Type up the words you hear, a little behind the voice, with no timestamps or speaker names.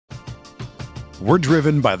We're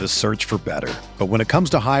driven by the search for better. But when it comes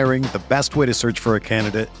to hiring, the best way to search for a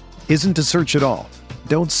candidate isn't to search at all.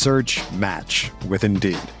 Don't search, match with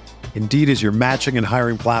Indeed. Indeed is your matching and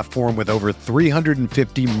hiring platform with over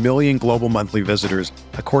 350 million global monthly visitors,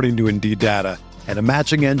 according to Indeed data, and a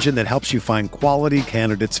matching engine that helps you find quality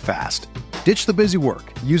candidates fast. Ditch the busy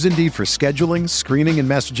work. Use Indeed for scheduling, screening, and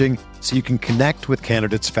messaging so you can connect with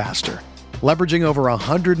candidates faster. Leveraging over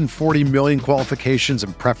 140 million qualifications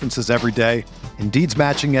and preferences every day, Indeed's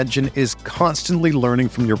matching engine is constantly learning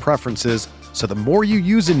from your preferences, so the more you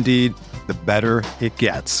use Indeed, the better it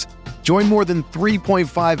gets. Join more than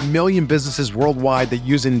 3.5 million businesses worldwide that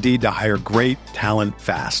use Indeed to hire great talent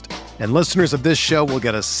fast. And listeners of this show will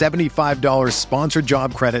get a $75 sponsored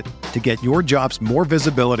job credit to get your jobs more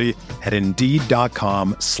visibility at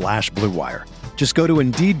Indeed.com/Blue Wire. Just go to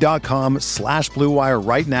Indeed.com/Blue Wire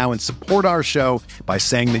right now and support our show by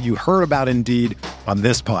saying that you heard about Indeed on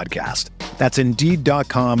this podcast. That's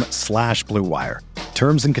Indeed.com/Blue Wire.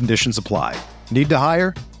 Terms and conditions apply. Need to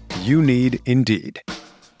hire? You need Indeed.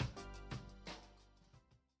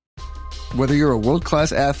 Whether you're a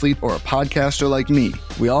world-class athlete or a podcaster like me,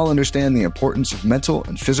 we all understand the importance of mental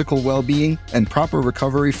and physical well-being and proper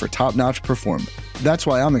recovery for top-notch performance. That's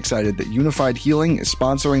why I'm excited that Unified Healing is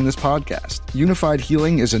sponsoring this podcast. Unified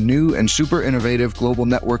Healing is a new and super innovative global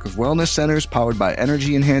network of wellness centers powered by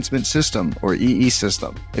Energy Enhancement System, or EE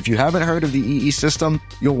System. If you haven't heard of the EE System,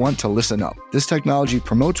 you'll want to listen up. This technology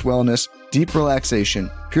promotes wellness, deep relaxation,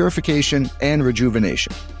 purification, and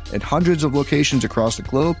rejuvenation. At hundreds of locations across the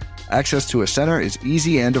globe, access to a center is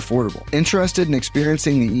easy and affordable. Interested in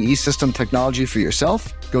experiencing the EE System technology for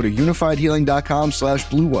yourself? Go to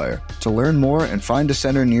unifiedhealing.com/Blue Wire to learn more and find a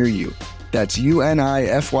center near you. That's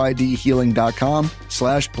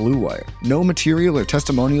UNIFYDhealing.com/Blue Wire. No material or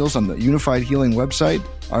testimonials on the Unified Healing website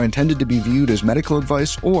are intended to be viewed as medical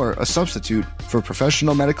advice or a substitute for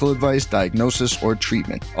professional medical advice, diagnosis, or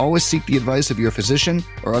treatment. Always seek the advice of your physician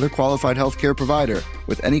or other qualified healthcare provider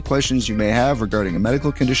with any questions you may have regarding a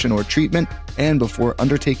medical condition or treatment and before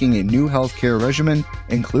undertaking a new healthcare regimen,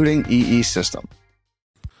 including EE System.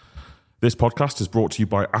 This podcast is brought to you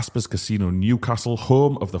by Aspers Casino Newcastle,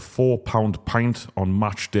 home of the £4 pint on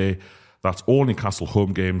match day. That's all Newcastle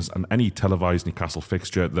home games and any televised Newcastle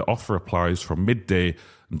fixture. The offer applies from midday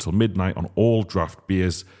until midnight on all draft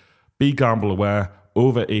beers. Be gamble aware,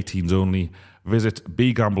 over 18s only. Visit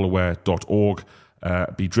begambleaware.org.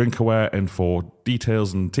 Be drink aware, and for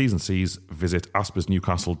details and T's and C's, visit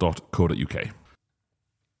aspersnewcastle.co.uk.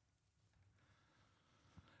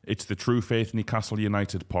 It's the True Faith Newcastle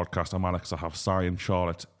United podcast. I'm Alex. I have Cy and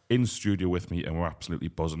Charlotte in studio with me, and we're absolutely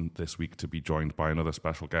buzzing this week to be joined by another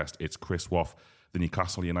special guest. It's Chris Waugh, the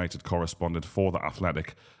Newcastle United correspondent for The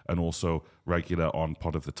Athletic and also regular on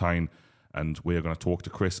Pod of the Tyne. And we're going to talk to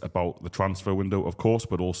Chris about the transfer window, of course,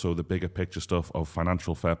 but also the bigger picture stuff of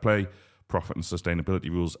financial fair play, profit and sustainability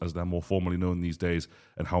rules, as they're more formally known these days,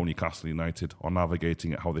 and how Newcastle United are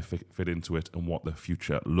navigating it, how they fit into it, and what the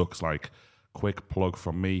future looks like. Quick plug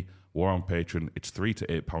from me, we're on Patreon. It's £3 to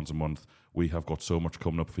 £8 a month. We have got so much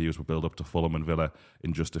coming up for you as we build up to Fulham and Villa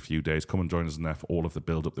in just a few days. Come and join us in there for all of the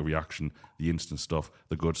build-up, the reaction, the instant stuff,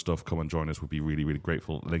 the good stuff. Come and join us. We'd be really, really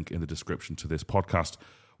grateful. Link in the description to this podcast.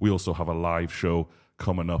 We also have a live show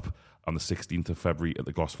coming up on the 16th of February at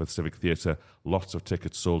the Gosforth Civic Theatre. Lots of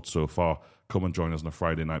tickets sold so far. Come and join us on a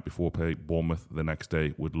Friday night before we play Bournemouth the next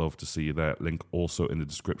day. Would love to see you there. Link also in the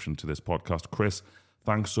description to this podcast. Chris,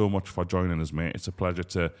 thanks so much for joining us, mate. It's a pleasure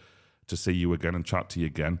to see you again and chat to you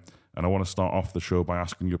again. And I want to start off the show by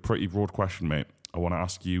asking you a pretty broad question, mate. I want to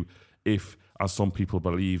ask you if, as some people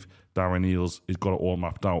believe, Darren Eales has got it all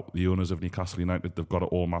mapped out. The owners of Newcastle United, they've got it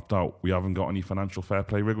all mapped out. We haven't got any financial fair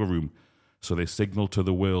play wriggle room. So they signal to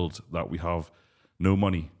the world that we have no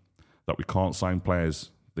money, that we can't sign players.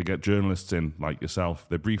 They get journalists in, like yourself.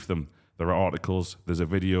 They brief them. There are articles. There's a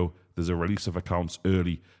video. There's a release of accounts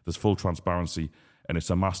early. There's full transparency. And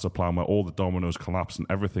it's a master plan where all the dominoes collapse and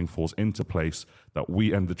everything falls into place, that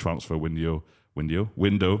we end the transfer window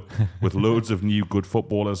with loads of new good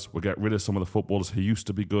footballers. We'll get rid of some of the footballers who used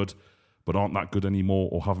to be good but aren't that good anymore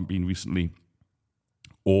or haven't been recently.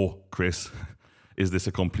 Or, Chris, is this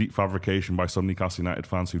a complete fabrication by some Newcastle United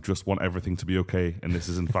fans who just want everything to be okay? And this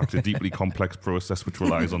is, in fact, a deeply complex process which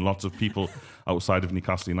relies on lots of people outside of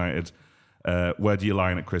Newcastle United. Where do you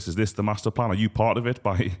lie in it, Chris? Is this the master plan? Are you part of it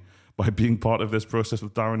by being part of this process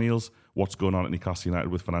with Darren Eales? What's going on at Newcastle United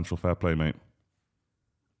with financial fair play, mate?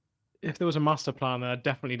 If there was a master plan, I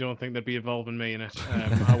definitely don't think they'd be involving me in it.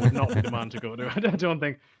 I would not be the man to go to it. I don't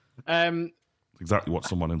think. Exactly what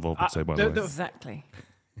someone involved would say, by the way. Exactly.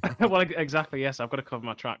 Well, exactly, yes. I've got to cover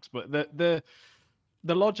my tracks. But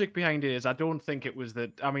the logic behind it is, I don't think it was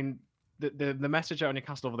that. I mean, the message out of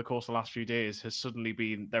Newcastle over the course of the last few days has suddenly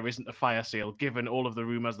been there isn't a fire sale, given all of the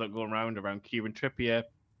rumours that go around Kieran Trippier,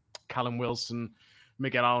 Callum Wilson,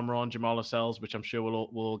 Miguel Almiron, Jamal Lascelles, which I'm sure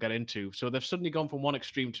we'll get into. So they've suddenly gone from one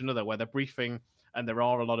extreme to another, where they're briefing, and there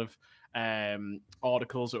are a lot of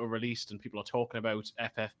articles that were released, and people are talking about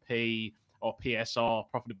FFP or PSR,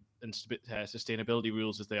 profit and sustainability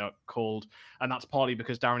rules, as they are called. And that's partly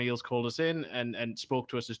because Darren Eales called us in and spoke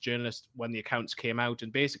to us as journalists when the accounts came out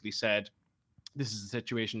and basically said, this is the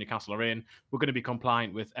situation Newcastle are in. We're going to be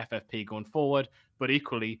compliant with FFP going forward, but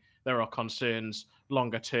equally, there are concerns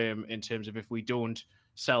longer term in terms of if we don't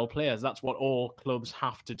sell players. That's what all clubs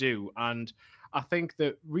have to do. And I think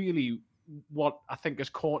that really what I think has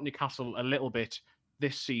caught Newcastle a little bit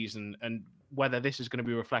this season, and whether this is going to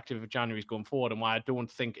be reflective of January's going forward, and why I don't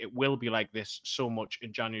think it will be like this so much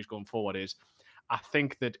in January's going forward, is I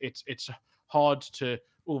think that it's hard to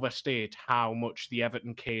overstate how much the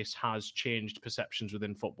Everton case has changed perceptions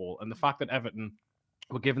within football. And the fact that Everton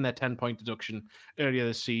were given their 10-point deduction earlier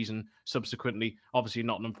this season, subsequently, obviously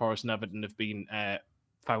Nottingham Forest and Everton have been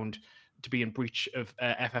found to be in breach of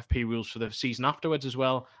FFP rules for the season afterwards as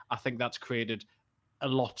well. I think that's created a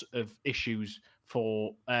lot of issues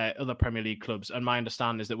for other Premier League clubs. And my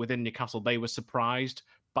understanding is that within Newcastle, they were surprised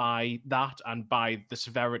by that and by the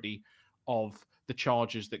severity of the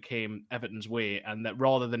charges that came Everton's way, and that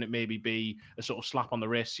rather than it maybe be a sort of slap on the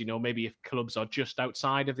wrist, maybe if clubs are just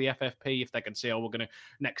outside of the FFP, if they can say, we're going to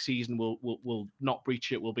next season we'll not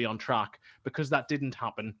breach it, we'll be on track, because that didn't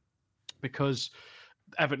happen, because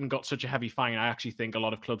Everton got such a heavy fine. I actually think a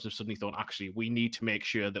lot of clubs have suddenly thought, actually, we need to make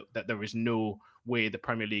sure that there is no way the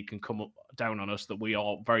Premier League can come down on us, that we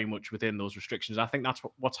are very much within those restrictions. I think that's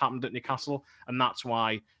what's happened at Newcastle, and that's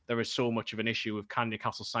why there is so much of an issue of, can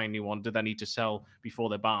Newcastle sign anyone? Do they need to sell before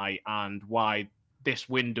they buy? And why this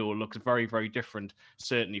window looks very, very different,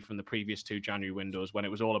 certainly from the previous two January windows, when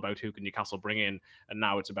it was all about who can Newcastle bring in, and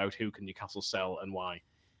now it's about who can Newcastle sell and why.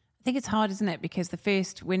 I think it's hard, isn't it? Because the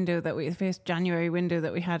first January window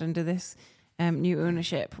that we had under this new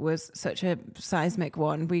ownership was such a seismic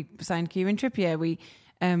one. We signed Kieran Trippier.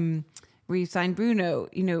 We signed Bruno.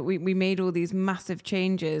 We made all these massive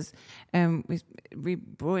changes. We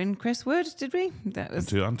brought in Chris Waugh, did we? That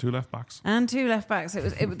was and two left backs. And two left backs.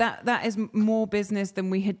 That is more business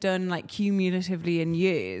than we had done like cumulatively in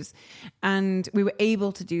years, and we were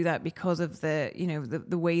able to do that because of the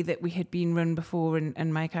way that we had been run before,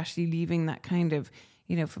 and Mike Ashley leaving that kind of.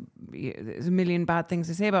 There's a million bad things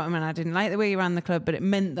to say about him, and I didn't like the way he ran the club, but it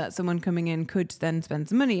meant that someone coming in could then spend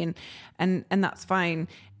some money, and that's fine.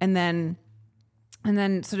 And then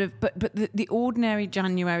sort of, but the ordinary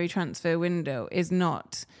January transfer window is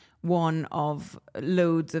not one of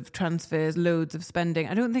loads of transfers, loads of spending.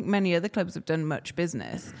 I don't think many other clubs have done much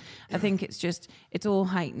business. I think it's all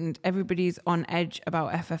heightened. Everybody's on edge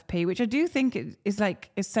about FFP, which I do think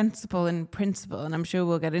is sensible in principle, and I'm sure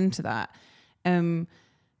we'll get into that.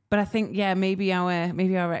 But I think, maybe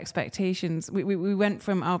our expectations. We went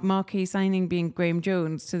from our marquee signing being Graham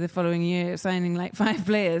Jones to the following year signing like 5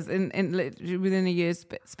 players in within a year's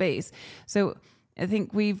space. So I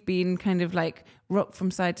think we've been kind of like rocked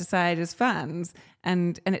from side to side as fans,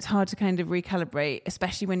 and it's hard to kind of recalibrate,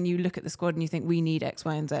 especially when you look at the squad and you think we need X,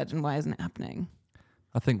 Y, and Z, and why isn't it happening?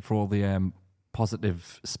 I think for all the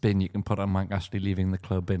positive spin you can put on Mike Ashley leaving the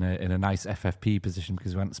club in a nice FFP position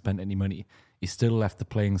because we hadn't spent any money, he still left the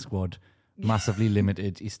playing squad massively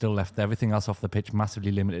limited. He still left everything else off the pitch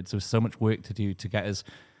massively limited. So there's so much work to do to get us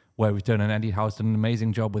where we've done. And Eddie Howe's done an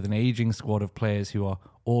amazing job with an aging squad of players who are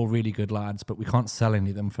all really good lads, but we can't sell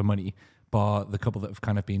any of them for money, bar the couple that have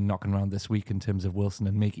kind of been knocking around this week in terms of Wilson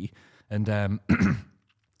and Miggy. And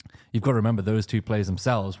you've got to remember those two players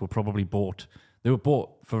themselves were probably bought. They were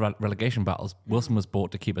bought for relegation battles. Wilson was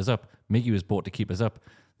bought to keep us up. Miggy was bought to keep us up.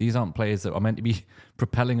 These aren't players that are meant to be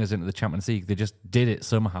propelling us into the Champions League. They just did it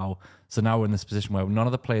somehow. So now we're in this position where none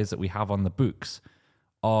of the players that we have on the books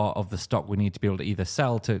are of the stock we need to be able to either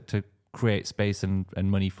sell to create space and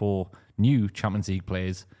money for new Champions League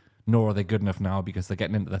players, nor are they good enough now because they're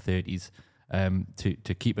getting into their 30s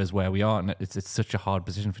to keep us where we are. And it's such a hard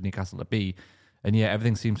position for Newcastle to be. And yeah,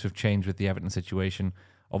 everything seems to have changed with the Everton situation.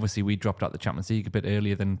 Obviously, we dropped out the Champions League a bit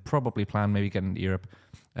earlier than probably planned, maybe getting into Europe.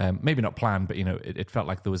 Maybe not planned, but it felt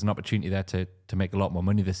like there was an opportunity there to make a lot more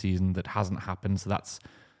money this season that hasn't happened. So that's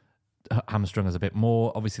hamstrung us a bit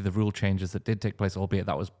more. Obviously, the rule changes that did take place, albeit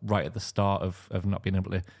that was right at the start of not being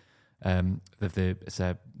able to, it's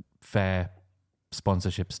a fair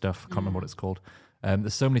sponsorship stuff. I can't remember what it's called.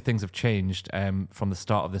 There's so many things have changed from the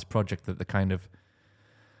start of this project that the kind of,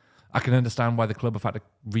 I can understand why the club have had to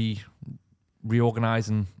reorganise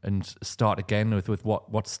and start again with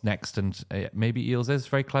what's next. And maybe Eales is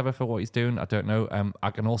very clever for what he's doing. I don't know.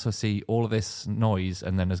 I can also see all of this noise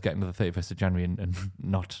and then us getting to the 31st of January and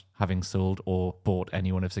not having sold or bought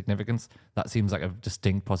anyone of significance. That seems like a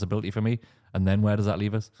distinct possibility for me. And then where does that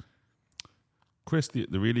leave us? Chris, the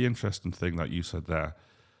really interesting thing that you said there,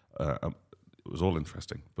 it was all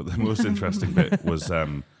interesting, but the most interesting bit was...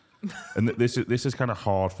 and this is kind of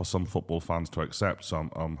hard for some football fans to accept. So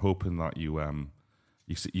I'm hoping that you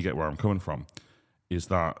get where I'm coming from. Is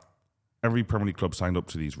that every Premier League club signed up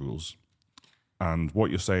to these rules, and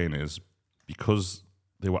what you're saying is because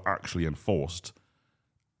they were actually enforced,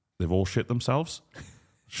 they've all shit themselves.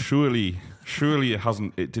 Surely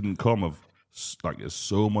it didn't come of like it's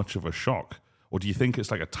so much of a shock, or do you think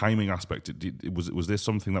it's like a timing aspect? Was this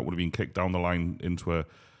something that would have been kicked down the line into a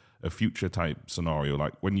future type scenario?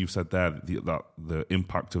 Like when you said there that the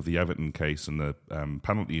impact of the Everton case and the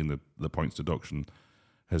penalty and the points deduction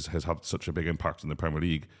has had such a big impact in the Premier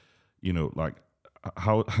League, you know, like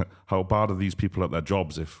how bad are these people at their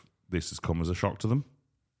jobs if this has come as a shock to them?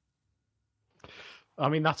 I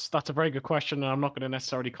mean, that's a very good question, and I'm not going to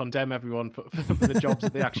necessarily condemn everyone for the jobs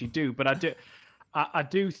that they actually do, but I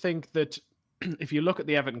do think that if you look at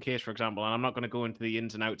the Everton case, for example, and I'm not going to go into the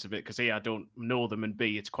ins and outs of it because A, I don't know them, and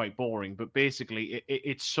B, it's quite boring, but basically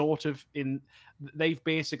it's sort of they've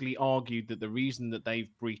basically argued that the reason that they've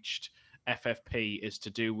breached FFP is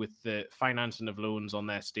to do with the financing of loans on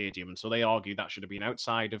their stadium. And so they argue that should have been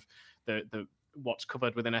outside of the what's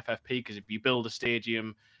covered within FFP, because if you build a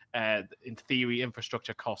stadium, in theory,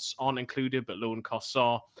 infrastructure costs aren't included, but loan costs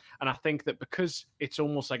are. And I think that because it's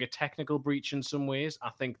almost like a technical breach in some ways, I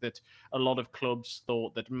think that a lot of clubs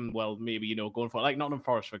thought that, well, maybe, you know, going for like Nottingham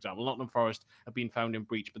Forest, for example. Nottingham Forest have been found in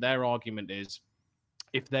breach, but their argument is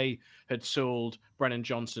if they had sold Brennan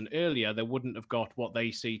Johnson earlier, they wouldn't have got what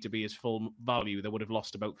they see to be his full value. They would have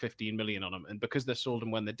lost about 15 million on him. And because they sold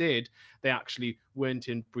him when they did, they actually weren't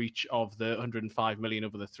in breach of the 105 million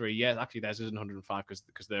over the 3 years. Actually, theirs isn't 105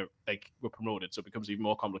 because they were promoted, so it becomes even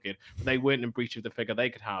more complicated. But they weren't in breach of the figure they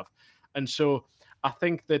could have. And so I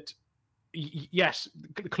think that, yes,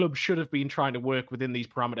 the club should have been trying to work within these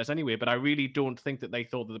parameters anyway, but I really don't think that they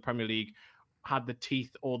thought that the Premier League had the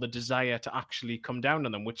teeth or the desire to actually come down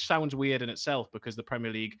on them, which sounds weird in itself because the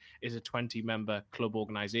Premier League is a 20-member club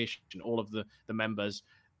organisation. All of the members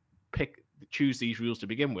choose these rules to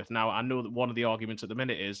begin with. Now, I know that one of the arguments at the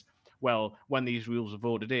minute is, well, when these rules were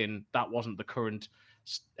voted in, that wasn't the current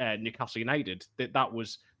Newcastle United. That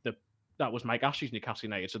was Mike Ashley's Newcastle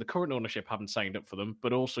United. So the current ownership haven't signed up for them,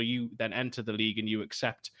 but also you then enter the league and you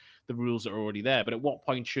accept the rules that are already there. But at what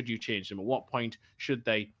point should you change them? At what point should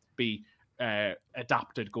they be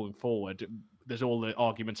adapted going forward? There's all the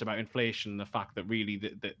arguments about inflation, the fact that really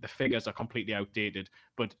the figures are completely outdated,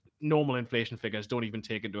 but normal inflation figures don't even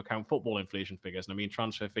take into account football inflation figures. And I mean,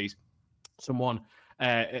 transfer fees. Someone,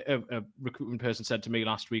 a recruitment person said to me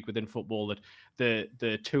last week within football that the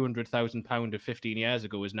 £200,000 of 15 years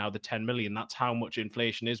ago is now the 10 million. That's how much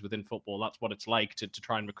inflation is within football. That's what it's like to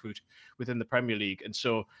try and recruit within the Premier League. And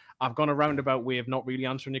so I've gone a roundabout way of not really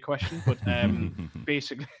answering your question, but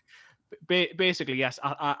basically, yes,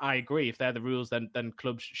 I agree. If they're the rules, then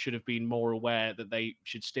clubs should have been more aware that they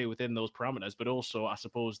should stay within those parameters. But also, I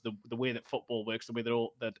suppose the way that football works, the way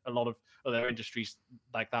that a lot of other industries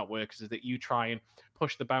like that works, is that you try and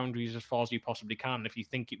push the boundaries as far as you possibly can. If you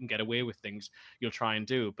think you can get away with things, you'll try and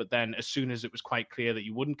do. But then, as soon as it was quite clear that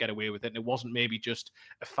you wouldn't get away with it, and it wasn't maybe just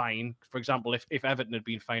a fine. For example, if Everton had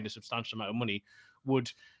been fined a substantial amount of money,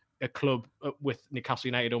 would a club with Newcastle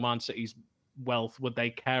United or Man City's wealth, would they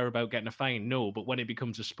care about getting a fine? No. But when it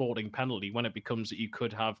becomes a sporting penalty, when it becomes that you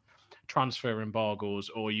could have transfer embargoes,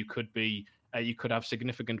 or you could have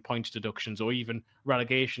significant points deductions, or even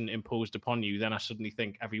relegation imposed upon you, then I suddenly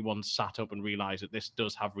think everyone's sat up and realised that this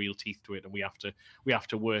does have real teeth to it, and we have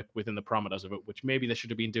to work within the parameters of it, which maybe they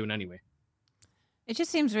should have been doing anyway. It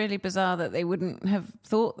just seems really bizarre that they wouldn't have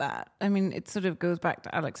thought that. I mean, it sort of goes back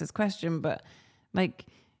to Alex's question, but like,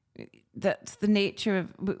 that's the nature of.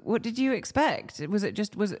 What did you expect? Was it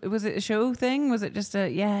a show thing? Was it just a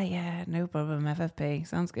yeah, no problem, FFP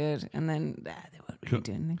sounds good, and then they won't really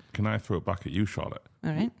do anything? Can I throw it back at you, Charlotte?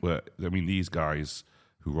 All right. Where, I mean, these guys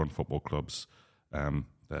who run football clubs,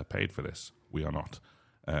 they're paid for this. We are not,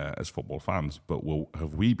 as football fans. But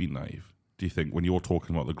have we been naive? Do you think, when you're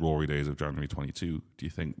talking about the glory days of January 22, do you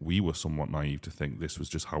think we were somewhat naive to think this was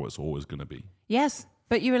just how it's always going to be? Yes.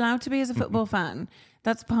 But you're allowed to be as a football fan.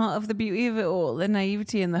 That's part of the beauty of it all, the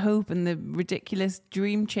naivety and the hope and the ridiculous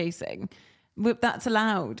dream chasing. That's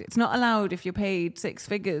allowed. It's not allowed if you're paid six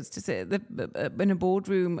figures to sit in a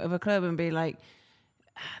boardroom of a club and be like,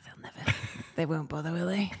 they'll never They won't bother, will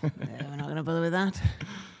they? No, we're not going to bother with that.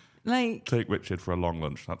 Like, take Richard for a long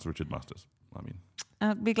lunch. That's Richard Masters. I mean,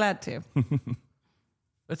 I'd be glad to.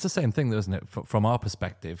 It's the same thing, though, isn't it? From our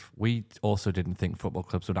perspective, we also didn't think football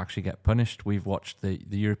clubs would actually get punished. We've watched the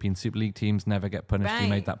European Super League teams never get punished. Right. We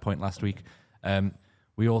made that point last week.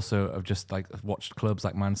 We also have just watched clubs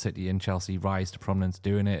like Man City and Chelsea rise to prominence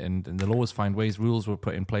doing it, and they'll always find ways. Rules were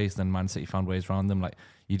put in place, then Man City found ways around them. Like,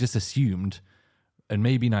 you just assumed, and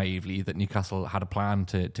maybe naively, that Newcastle had a plan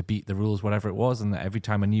to beat the rules, whatever it was, and that every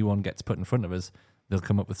time a new one gets put in front of us, they'll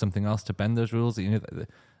come up with something else to bend those rules. You know,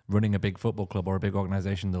 running a big football club or a big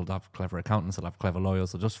organisation, they'll have clever accountants, they'll have clever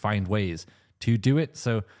lawyers, they'll just find ways to do it.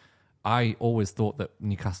 So I always thought that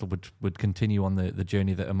Newcastle would continue on the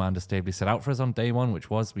journey that Amanda Staveley set out for us on day one, which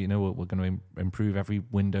was, we're going to improve every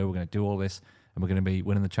window, we're going to do all this, and we're going to be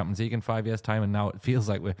winning the Champions League in 5 years' time. And now it feels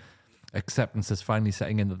like acceptance is finally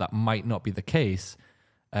setting in that might not be the case.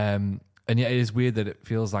 And yet it is weird that it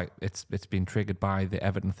feels like it's been triggered by the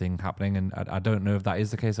Everton thing happening. And I don't know if that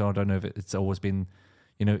is the case, or I don't know if it's always been,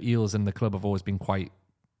 Eels and the club have always been quite,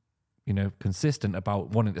 consistent about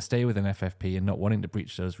wanting to stay within FFP and not wanting to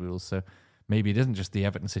breach those rules. So maybe it isn't just the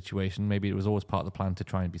Everton situation. Maybe it was always part of the plan to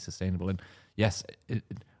try and be sustainable. And yes,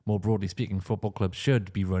 more broadly speaking, football clubs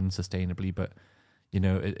should be run sustainably, but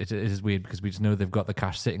it is weird because we just know they've got the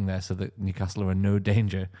cash sitting there, so that Newcastle are in no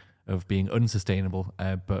danger of being unsustainable.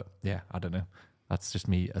 But yeah, I don't know. That's just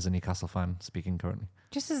me as a Newcastle fan speaking currently.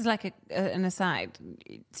 Just as like an aside,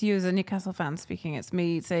 to you as a Newcastle fan speaking, it's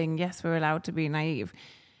me saying, yes, we're allowed to be naive.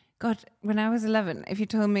 God, when I was 11, if you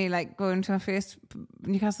told me like going to my first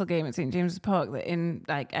Newcastle game at St. James's Park that in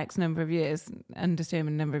like X number of years,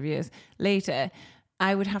 undetermined number of years later,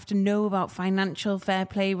 I would have to know about financial fair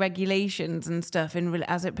play regulations and stuff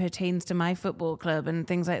as it pertains to my football club and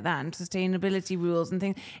things like that, and sustainability rules and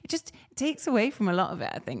things. It just takes away from a lot of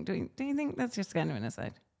it, I think. Do you think that's just kind of an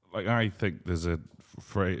aside? Like, I think there's a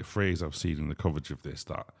phrase I've seen in the coverage of this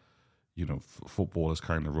that, football is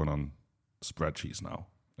kind of run on spreadsheets now.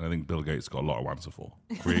 And I think Bill Gates got a lot of answer for.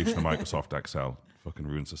 Creation of Microsoft Excel fucking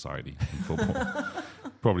ruined society in football.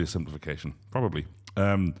 Probably a simplification. Probably.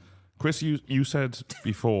 Chris, you said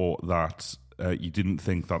before that you didn't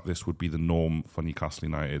think that this would be the norm for Newcastle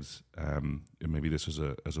United. And maybe this was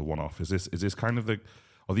as a one-off. Is this kind of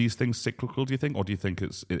are these things cyclical, do you think? Or do you think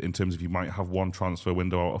it's in terms of you might have one transfer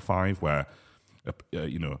window out of 5 where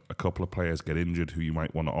a couple of players get injured who you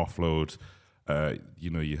might want to offload?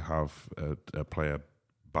 You have a player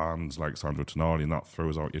bans like Sandro Tonali, and that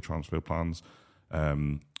throws out your transfer plans?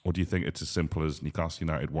 Or do you think it's as simple as Newcastle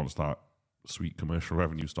United, once that sweet commercial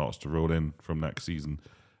revenue starts to roll in from next season,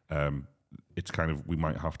 it's kind of, we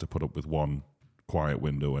might have to put up with one quiet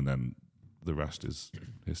window and then the rest is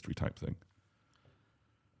history type thing?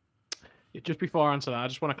 Just before I answer that, I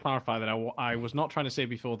just want to clarify that I was not trying to say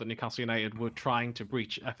before that Newcastle United were trying to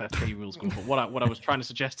breach FFP rules. But what I was trying to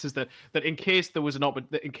suggest is that in case there was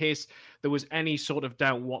any sort of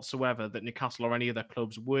doubt whatsoever that Newcastle or any other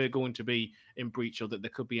clubs were going to be in breach, or that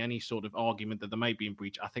there could be any sort of argument that they might be in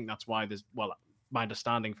breach, I think that's why my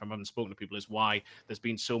understanding from having spoken to people is why there's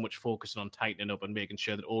been so much focus on tightening up and making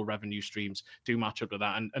sure that all revenue streams do match up to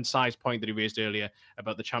that. And Sai's point that he raised earlier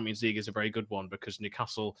about the Champions League is a very good one, because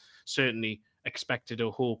Newcastle certainly expected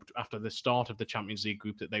or hoped after the start of the Champions League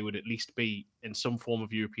group that they would at least be in some form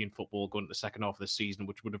of European football going to the second half of the season,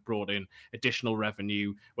 which would have brought in additional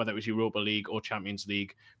revenue, whether it was Europa League or Champions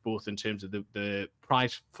League, both in terms of the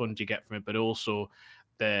prize fund you get from it, but also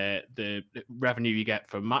the revenue you get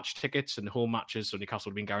for match tickets and home matches. So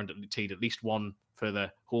Newcastle would have been guaranteed at least one for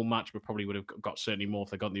the home match, but probably would have got certainly more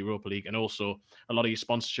if they got in the Europa League. And also a lot of your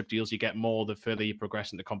sponsorship deals, you get more the further you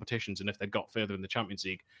progress into competitions. And if they got further in the Champions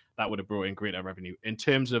League, that would have brought in greater revenue. In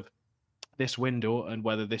terms of this window and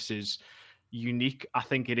whether this is unique, I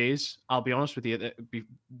think it is. I'll be honest with you,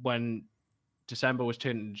 when December was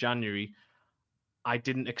turned into January, I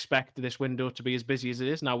didn't expect this window to be as busy as it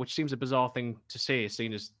is now, which seems a bizarre thing to say,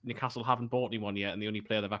 seeing as Newcastle haven't bought anyone yet, and the only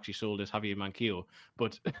player they've actually sold is Javier Manquillo.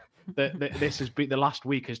 But the last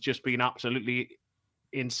week has just been absolutely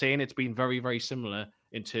insane. It's been very, very similar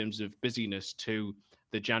in terms of busyness to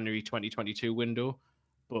the January 2022 window,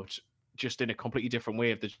 but just in a completely different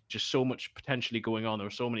way. There's just so much potentially going on. There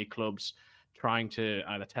are so many clubs trying to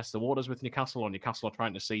either test the waters with Newcastle, or Newcastle are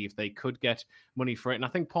trying to see if they could get money for it. And I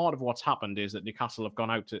think part of what's happened is that Newcastle have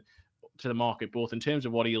gone out to the market, both in terms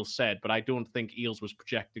of what Eels said, but I don't think Eels was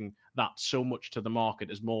projecting that so much to the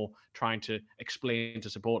market as more trying to explain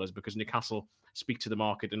to supporters, because Newcastle speak to the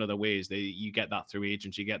market in other ways. You get that through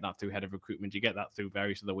agents, you get that through head of recruitment, you get that through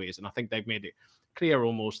various other ways. And I think they've made it clear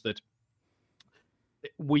almost that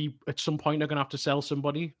we at some point are going to have to sell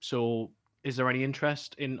somebody. So is there any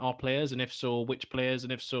interest in our players? And if so, which players?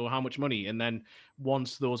 And if so, how much money? And then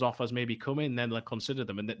once those offers maybe come in, then they'll consider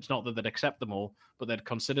them. And it's not that they'd accept them all, but they'd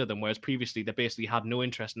consider them. Whereas previously, they basically had no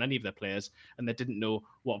interest in any of their players and they didn't know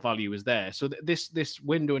what value was there. So this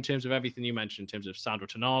window, in terms of everything you mentioned, in terms of Sandro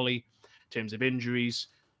Tonali, in terms of injuries,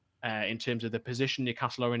 in terms of the position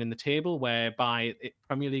Newcastle are in the table, whereby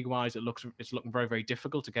Premier League-wise, it's looking very, very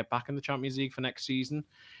difficult to get back in the Champions League for next season.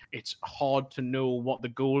 It's hard to know what the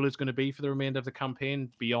goal is going to be for the remainder of the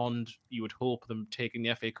campaign beyond, you would hope, them taking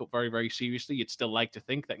the FA Cup very, very seriously. You'd still like to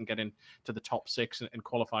think they can get into the top 6 and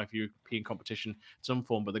qualify for European competition in some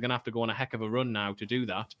form, but they're going to have to go on a heck of a run now to do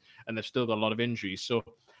that, and they've still got a lot of injuries. So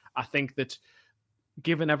I think that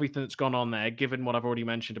given everything that's gone on there, given what I've already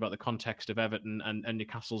mentioned about the context of Everton and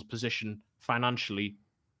Newcastle's position financially,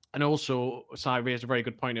 and also Si raised a very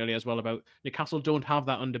good point earlier as well about Newcastle don't have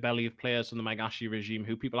that underbelly of players from the Mike Ashley regime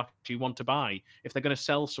who people actually want to buy. If they're going to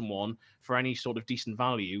sell someone for any sort of decent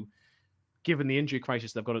value, given the injury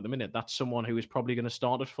crisis they've got at the minute, that's someone who is probably going to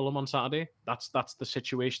start at Fulham on Saturday. That's the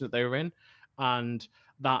situation that they're in, and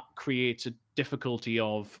that creates a difficulty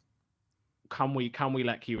of can we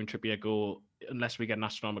let Kieran Trippier go unless we get an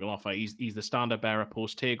astronomical offer. He's the standard bearer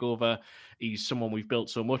post takeover. He's someone we've built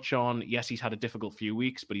so much on. Yes, he's had a difficult few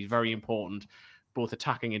weeks, but he's very important, both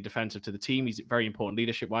attacking and defensive to the team. He's very important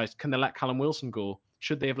leadership wise. Can they let Callum Wilson go?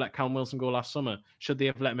 Should they have let Callum Wilson go last summer? Should they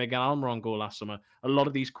have let Miguel Almiron go last summer? A lot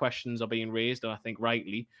of these questions are being raised, and I think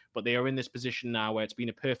rightly, but they are in this position now where it's been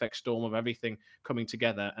a perfect storm of everything coming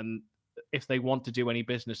together. And if they want to do any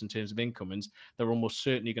business in terms of incomings, they're almost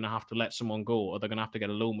certainly going to have to let someone go, or they're going to have to get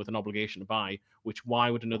a loan with an obligation to buy, which why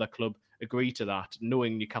would another club agree to that,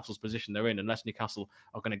 knowing Newcastle's position they're in, unless Newcastle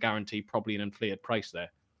are going to guarantee probably an inflated price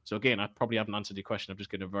there. So again, I probably haven't answered your question. I've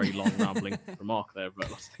just given a very long rambling remark there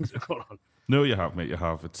about lots of things that are going on. No, you have, mate, you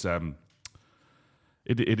have. It's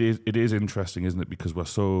it is interesting, isn't it? Because we're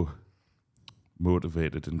so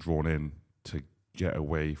motivated and drawn in to get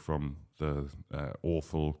away from the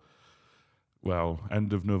awful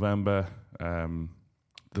end of November.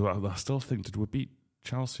 I still think, did we beat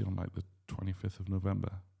Chelsea on like the 25th of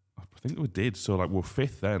November? I think we did. So like we're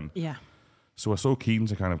 5th then. Yeah. So we're so keen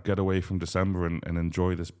to kind of get away from December and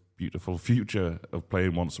enjoy this beautiful future of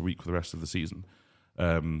playing once a week for the rest of the season.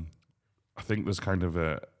 I think there's kind of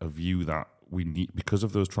a view that we need, because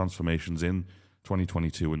of those transformations in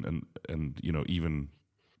 2022 and you know, even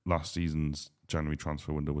last season's January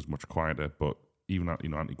transfer window was much quieter, but even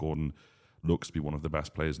Anthony Gordon looks to be one of the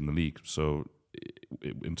best players in the league. So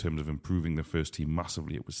in terms of improving the first team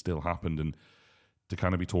massively, it was still happened. And to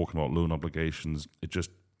kind of be talking about loan obligations, it just,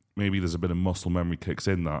 maybe there's a bit of muscle memory kicks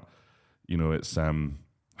in that, you know, it's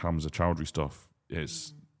Hamza Chowdhury stuff,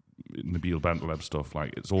 it's Nabil Bentaleb stuff,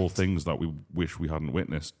 like it's all things that we wish we hadn't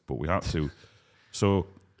witnessed, but we had to. So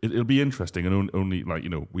it'll be interesting, and only like, you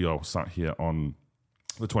know, we are sat here on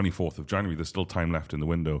the 24th of January, there's still time left in the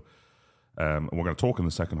window. And we're going to talk in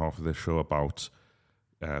the second half of this show about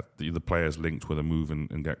the players linked with a move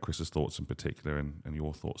and get Chris's thoughts in particular and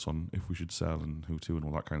your thoughts on if we should sell and who to and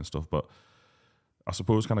all that kind of stuff. But I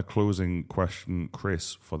suppose kind of closing question,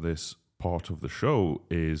 Chris, for this part of the show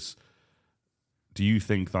is, do you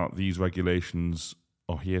think that these regulations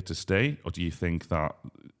are here to stay, or do you think that,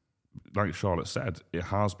 like Charlotte said, it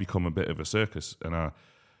has become a bit of a circus? And I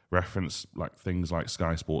reference like things like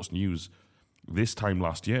Sky Sports News this time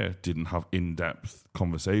last year didn't have in-depth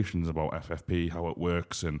conversations about FFP, how it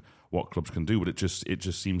works and what clubs can do, but it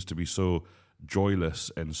just seems to be so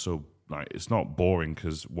joyless and so, like, it's not boring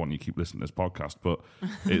because one, you keep listening to this podcast, but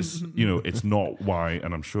it's, you know, it's not why,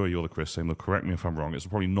 and I'm sure you're the Chris saying, look, correct me if I'm wrong, it's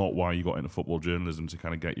probably not why you got into football journalism, to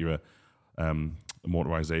kind of get your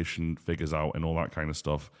amortization figures out and all that kind of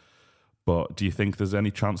stuff. But do you think there's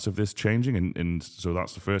any chance of this changing? And so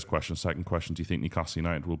that's the first question. Second question, do you think Newcastle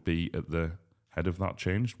United will be at the head of that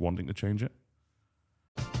change, wanting to change it?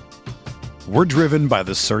 We're driven by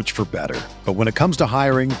the search for better. But when it comes to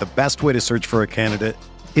hiring, the best way to search for a candidate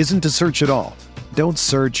isn't to search at all. Don't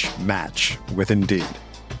search, match with Indeed.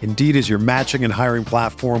 Indeed is your matching and hiring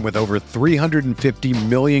platform with over 350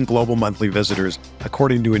 million global monthly visitors,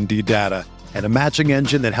 according to Indeed data, and a matching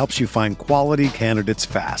engine that helps you find quality candidates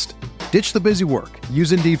fast. Ditch the busy work.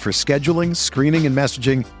 Use Indeed for scheduling, screening, and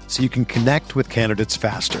messaging so you can connect with candidates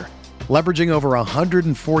faster. Leveraging over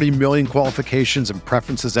 140 million qualifications and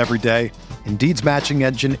preferences every day, Indeed's matching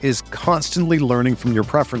engine is constantly learning from your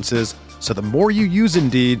preferences, so the more you use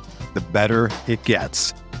Indeed, the better it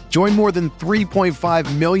gets. Join more than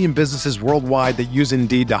 3.5 million businesses worldwide that use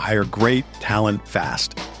Indeed to hire great talent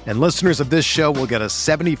fast. And listeners of this show will get a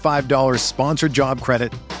 $75 sponsored job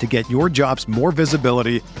credit to get your jobs more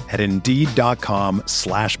visibility at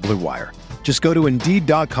Indeed.com/Blue Wire. Just go to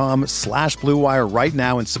Indeed.com/Blue Wire right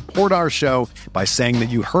now and support our show by saying that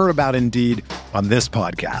you heard about Indeed on this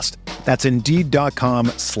podcast. That's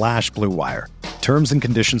Indeed.com/Blue Wire. Terms and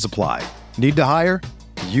conditions apply. Need to hire?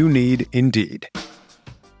 You need Indeed.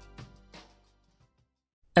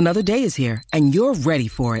 Another day is here, and you're ready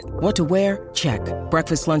for it. What to wear? Check.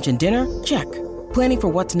 Breakfast, lunch, and dinner? Check. Planning for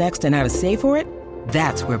what's next and how to save for it?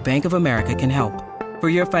 That's where Bank of America can help. For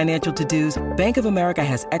your financial to-dos, Bank of America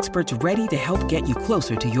has experts ready to help get you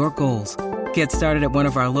closer to your goals. Get started at one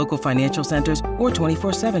of our local financial centers or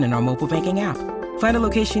 24/7 in our mobile banking app. Find a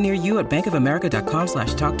location near you at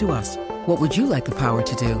bankofamerica.com/talktous. What would you like the power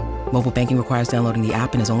to do? Mobile banking requires downloading the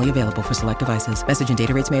app and is only available for select devices. Message and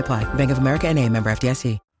data rates may apply. Bank of America NA, member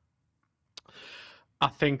FDIC. I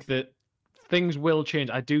think that things will change.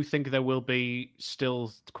 I do think there will be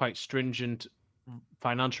still quite stringent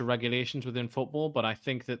financial regulations within football, but I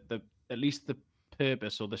think that at least the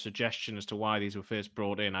purpose or the suggestion as to why these were first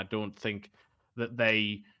brought in, I don't think that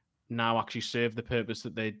they now actually serve the purpose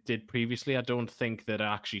that they did previously. I don't think that it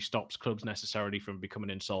actually stops clubs necessarily from becoming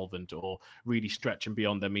insolvent or really stretching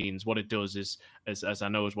beyond their means. What it does is, as I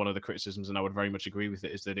know is one of the criticisms, and I would very much agree with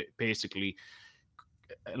it, is that it basically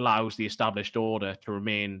allows the established order to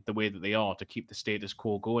remain the way that they are, to keep the status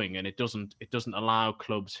quo going, and it doesn't allow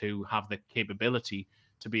clubs who have the capability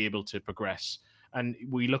to be able to progress. And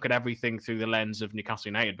we look at everything through the lens of Newcastle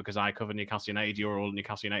United, because I cover Newcastle United. You're all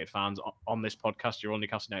Newcastle United fans on this podcast. You're all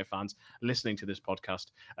Newcastle United fans listening to this podcast.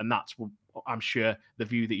 And that's, I'm sure, the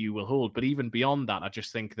view that you will hold. But even beyond that, I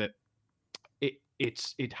just think that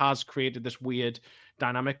it has created this weird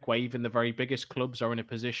dynamic where even the very biggest clubs are in a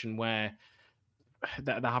position where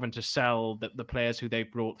they're having to sell the players who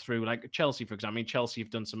they've brought through, like Chelsea, for example. I mean, Chelsea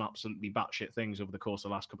have done some absolutely batshit things over the course of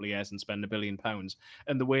the last couple of years and spend £1 billion.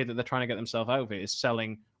 And the way that they're trying to get themselves out of it is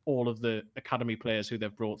selling all of the academy players who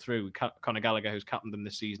they've brought through. Conor Gallagher, who's captained them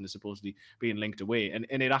this season, is supposedly being linked away. And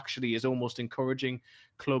it actually is almost encouraging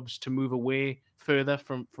clubs to move away further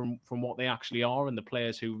from what they actually are, and the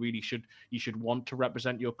players who really you should want to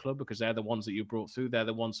represent your club, because they're the ones that you brought through. They're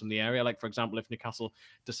the ones from the area. Like, for example, if Newcastle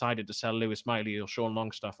decided to sell Lewis Miley or Sean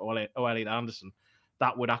Longstaff or Elliot Anderson,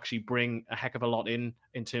 that would actually bring a heck of a lot in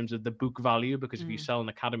terms of the book value, because if you sell an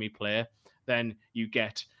academy player, then you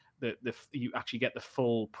get you actually get the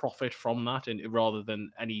full profit from that, and rather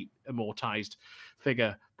than any amortized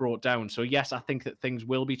figure brought down. So yes, I think that things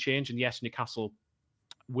will be changed, and yes, Newcastle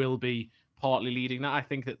will be partly leading that. I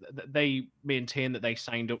think that they maintain that they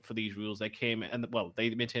signed up for these rules. They came and they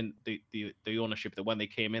maintain the ownership that when they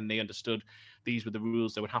came in, they understood these were the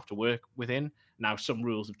rules they would have to work within. Now, some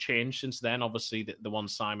rules have changed since then. Obviously, the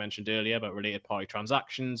ones I mentioned earlier about related party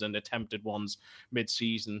transactions and attempted ones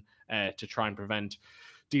mid-season to try and prevent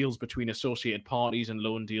deals between associated parties and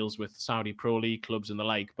loan deals with Saudi Pro League clubs and the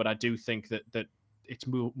like. But I do think that it's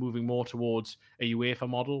moving more towards a UEFA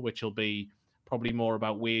model, which will be probably more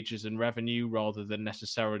about wages and revenue rather than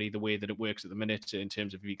necessarily the way that it works at the minute in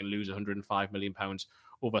terms of if you can lose £105 million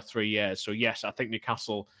over 3 years. So yes, I think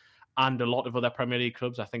Newcastle and a lot of other Premier League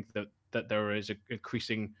clubs, I think that there is an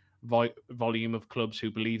increasing volume of clubs who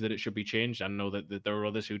believe that it should be changed. I know that there are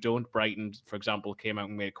others who don't. Brighton, for example, came out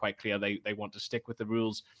and made it quite clear they want to stick with the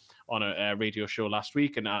rules on a radio show last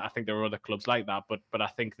week, and I think there are other clubs like that. But I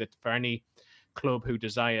think that for any club who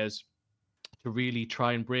desires to really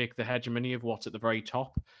try and break the hegemony of what's at the very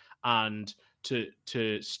top and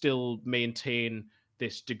to still maintain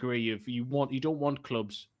this degree of you don't want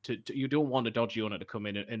clubs you don't want a dodgy owner to come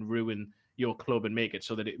in and ruin your club and make it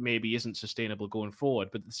so that it maybe isn't sustainable going forward.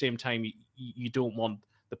 But at the same time, you don't want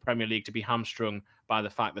the Premier League to be hamstrung by the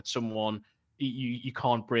fact that someone you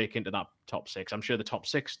can't break into that top six. I'm sure the top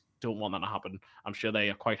six don't want that to happen. I'm sure they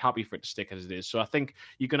are quite happy for it to stick as it is. So I think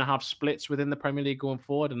you're going to have splits within the Premier League going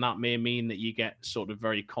forward, and that may mean that you get sort of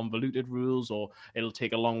very convoluted rules, or it'll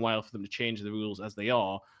take a long while for them to change the rules as they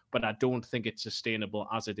are. But I don't think it's sustainable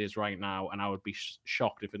as it is right now, and I would be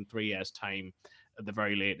shocked if in 3 years' time, at the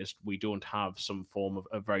very latest, we don't have some form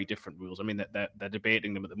of very different rules. I mean, they're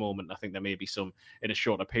debating them at the moment. I think there may be some in a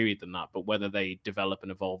shorter period than that, but whether they develop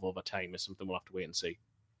and evolve over time is something we'll have to wait and see.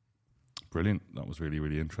 Brilliant. That was really,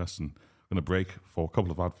 really interesting. I'm going to break for a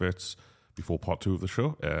couple of adverts before part 2 of the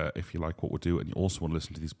show. If you like what we do and you also want to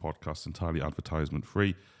listen to these podcasts entirely advertisement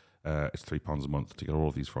free, it's £3 a month to get all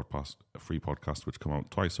of these free podcasts, which come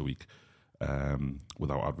out twice a week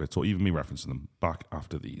without adverts or even me referencing them. Back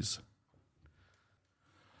after these.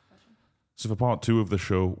 So for part 2 of the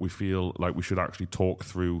show, we feel like we should actually talk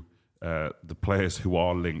through the players who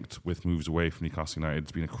are linked with moves away from Newcastle United.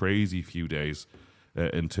 It's been a crazy few days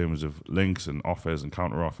in terms of links and offers and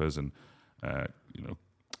counter offers, and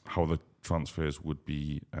how the transfers would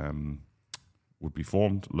be would be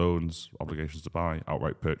formed: loans, obligations to buy,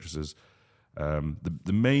 outright purchases.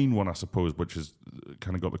 The main one, I suppose, which has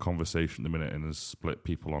kind of got the conversation at the minute and has split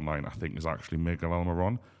people online, I think, is actually Miguel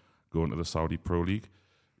Almiron going to the Saudi Pro League.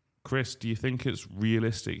 Chris, do you think it's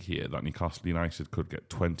realistic here that Newcastle United could get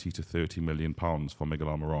 20 to 30 million pounds for Miguel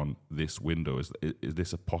Almiron this window? Is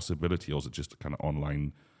this a possibility, or is it just kind of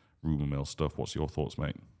online rumour mill stuff? What's your thoughts,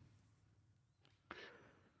 mate?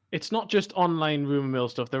 It's not just online rumour mill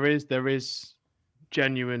stuff. There is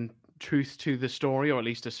genuine truth to the story, or at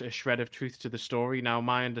least a shred of truth to the story. Now,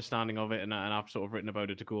 my understanding of it, and I've sort of written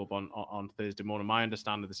about it to go up on Thursday morning, my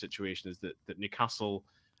understanding of the situation is that Newcastle,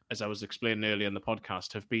 as I was explaining earlier in the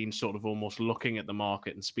podcast, have been sort of almost looking at the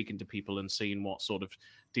market and speaking to people and seeing what sort of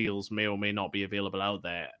deals may or may not be available out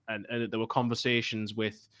there. And there were conversations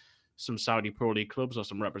with some Saudi Pro League clubs or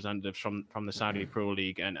some representatives from the Saudi Pro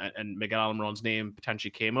League, and Miguel Almiron's name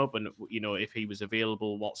potentially came up, and if he was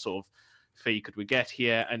available, what sort of fee could we get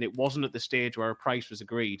here? And it wasn't at the stage where a price was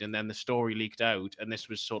agreed, and then the story leaked out, and this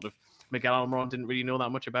was sort of Miguel Almiron didn't really know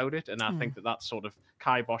that much about it, and I think that sort of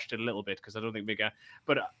kiboshed it a little bit, because I don't think Miguel,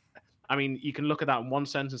 but I mean, you can look at that in one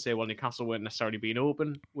sense and say, well, Newcastle weren't necessarily being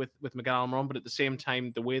open with Miguel Almiron, but at the same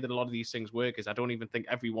time, the way that a lot of these things work is I don't even think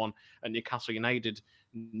everyone at Newcastle United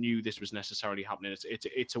knew this was necessarily happening.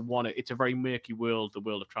 It's a very murky world, the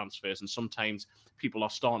world of transfers, and sometimes people are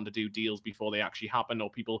starting to do deals before they actually happen, or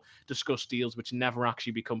people discuss deals which never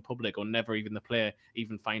actually become public, or never even the player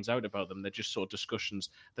even finds out about them. They're just sort of discussions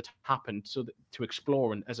that happen to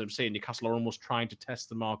explore, and as I'm saying, Newcastle are almost trying to test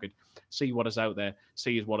the market, see what is out there,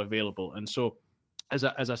 see is what available. And so, as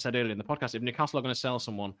I said earlier in the podcast, if Newcastle are going to sell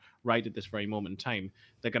someone right at this very moment in time,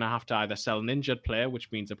 they're going to have to either sell an injured player,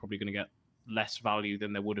 which means they're probably going to get less value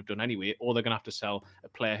than they would have done anyway, or they're going to have to sell a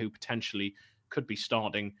player who potentially could be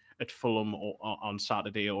starting at Fulham or on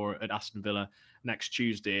Saturday, or at Aston Villa next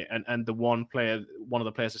Tuesday. And the one of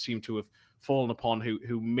the players that seem to have fallen upon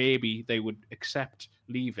who maybe they would accept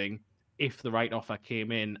leaving if the right offer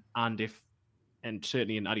came in, and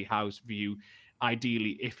certainly in Eddie Howe's view,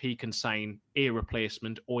 ideally, if he can sign a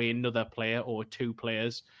replacement or another player or two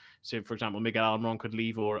players. So, for example, Miguel Almiron could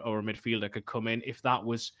leave, or a midfielder could come in. If that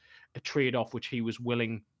was a trade-off which he was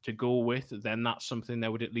willing to go with, then that's something they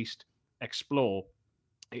would at least explore.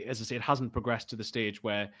 As I say, it hasn't progressed to the stage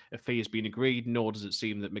where a fee has been agreed, nor does it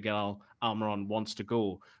seem that Miguel Almiron wants to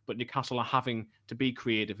go. But Newcastle are having to be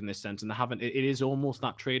creative in this sense, and it is almost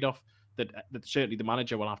that trade-off that certainly the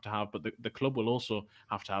manager will have to have, but the club will also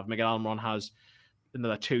have to have. Miguel Almiron has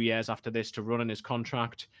another 2 years after this to run in his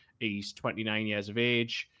contract. He's 29 years of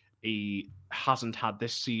age. He hasn't had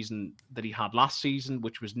this season that he had last season,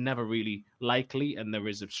 which was never really likely. And there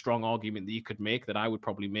is a strong argument that you could make, that I would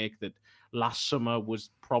probably make, that last summer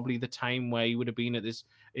was probably the time where he would have been at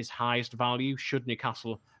his highest value should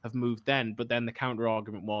Newcastle have moved then. But then the counter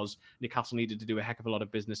argument was Newcastle needed to do a heck of a lot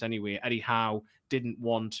of business anyway. Eddie Howe didn't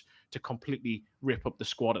want to completely rip up the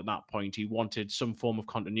squad at that point. He wanted some form of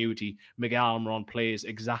continuity. Miguel Almiron plays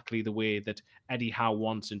exactly the way that Eddie Howe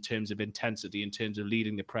wants, in terms of intensity, in terms of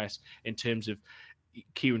leading the press, in terms of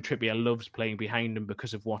Kieran Trippier loves playing behind him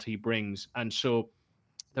because of what he brings. And so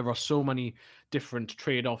there are so many different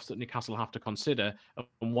trade-offs that Newcastle have to consider.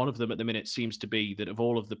 And one of them at the minute seems to be that of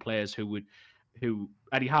all of the players who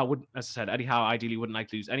Eddie Howe would, as I said, Eddie Howe ideally wouldn't like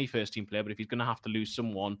to lose any first-team player, but if he's going to have to lose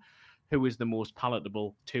someone, who is the most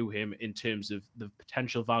palatable to him in terms of the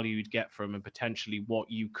potential value you'd get from him, and potentially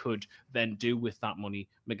what you could then do with that money,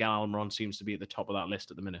 Miguel Almiron seems to be at the top of that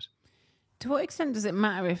list at the minute. To what extent does it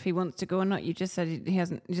matter if he wants to go or not? You just said he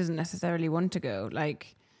doesn't necessarily want to go.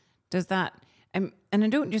 Like, does that? And I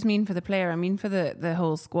don't just mean for the player. I mean for the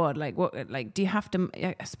whole squad. Like, what? Like, do you have to?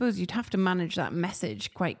 I suppose you'd have to manage that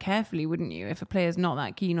message quite carefully, wouldn't you? If a player's not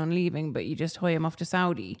that keen on leaving, but you just hoy him off to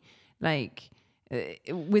Saudi, like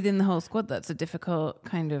within the whole squad, that's a difficult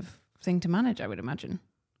kind of thing to manage, I would imagine.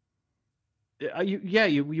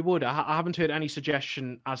 You would. I haven't heard any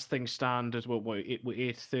suggestion as things stand as well. We're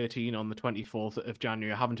 8:13 on the 24th of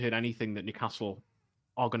January. I haven't heard anything that Newcastle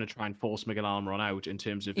are going to try and force Miguel Almiron out in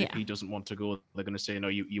terms of if he doesn't want to go, they're going to say, no,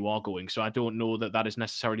 you are going. So I don't know that is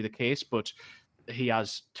necessarily the case, but he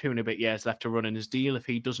has 2 and a bit years left to run in his deal. If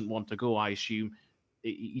he doesn't want to go, I assume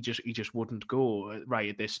he just wouldn't go right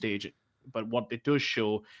at this stage. But what it does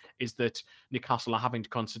show is that Newcastle are having to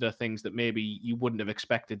consider things that maybe you wouldn't have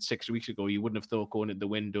expected 6 weeks ago. You wouldn't have thought going at the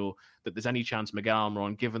window that there's any chance Miguel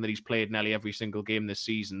Almiron, given that he's played nearly every single game this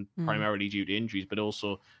season, primarily due to injuries, but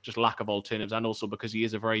also just lack of alternatives, and also because he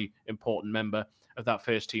is a very important member of that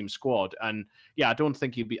first team squad. And yeah, I don't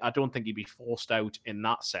think he'd be forced out in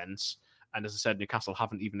that sense. And as I said, Newcastle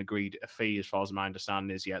haven't even agreed a fee, as far as my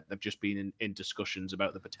understanding is yet. They've just been in discussions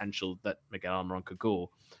about the potential that Miguel Almiron could go.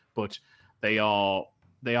 But they are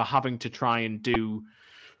having to try and do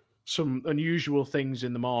some unusual things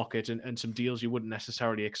in the market and some deals you wouldn't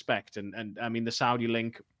necessarily expect. And I mean, the Saudi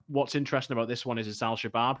link, what's interesting about this one is it's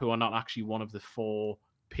Al-Shabaab, who are not actually one of the 4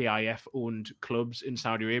 PIF-owned clubs in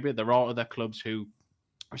Saudi Arabia. There are other clubs who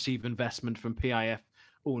receive investment from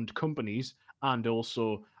PIF-owned companies, and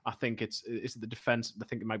also I think it's the defense. I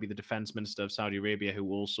think it might be the defense minister of Saudi Arabia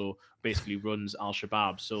who also basically runs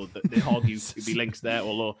Al-Shabaab. So they argue could be links there.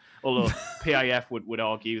 Although PIF would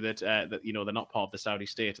argue that that they're not part of the Saudi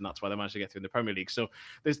state, and that's why they managed to get through in the Premier League. So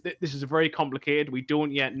this is a very complicated. We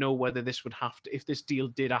don't yet know whether this would have to, if this deal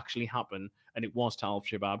did actually happen and it was to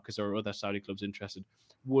Al-Shabaab, because there are other Saudi clubs interested.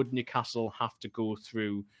 Would Newcastle have to go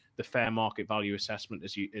through the fair market value assessment,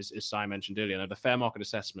 as Si mentioned earlier? Now, the fair market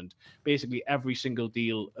assessment, basically every single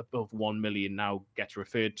deal above 1 million now gets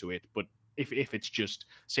referred to it. But if it's just,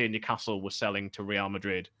 say, Newcastle was selling to Real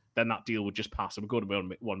Madrid, then that deal would just pass. It would go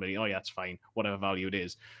to 1 million. Oh, yeah, it's fine, whatever value it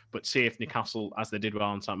is. But say if Newcastle, as they did with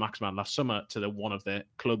Alan Saint-Maximin last summer, to one of the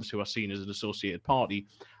clubs who are seen as an associated party,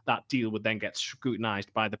 that deal would then get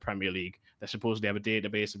scrutinised by the Premier League. They supposedly have a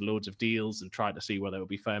database of loads of deals and try to see whether it would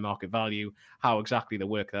be fair market value. How exactly they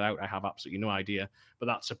work that out, I have absolutely no idea. But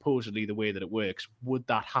that's supposedly the way that it works. Would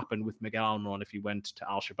that happen with Miguel Almiron if he went to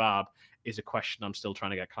Al-Shabaab is a question I'm still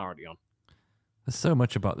trying to get clarity on. There's so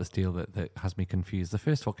much about this deal that has me confused. The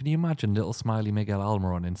first of all, can you imagine little smiley Miguel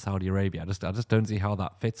Almiron in Saudi Arabia? I just don't see how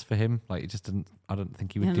that fits for him. Like, it just didn't. I don't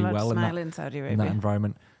think he would do well in Saudi Arabia. In that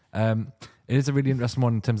environment. It is a really interesting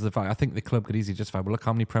one in terms of the fact. I think the club could easily justify. Well, look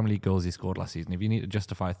how many Premier League goals he scored last season. If you need to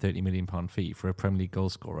justify a £30 million fee for a Premier League goal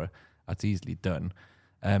scorer, that's easily done.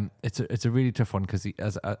 It's a really tough one because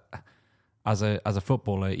as a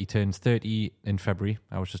footballer, he turns 30 in February.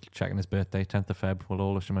 I was just checking his birthday, 10th of Feb. We'll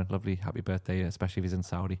all wish him a lovely happy birthday, especially if he's in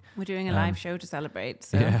Saudi. We're doing a live show to celebrate,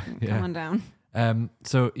 so come on down.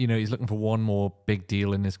 So, he's looking for one more big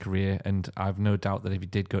deal in his career, and I've no doubt that if he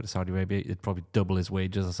did go to Saudi Arabia, it'd probably double his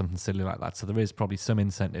wages or something silly like that. So there is probably some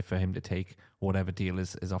incentive for him to take whatever deal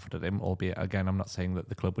is offered at him, albeit, again, I'm not saying that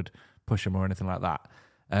the club would push him or anything like that.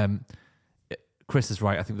 Chris is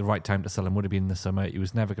right. I think the right time to sell him would have been in the summer. He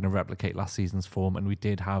was never going to replicate last season's form, and we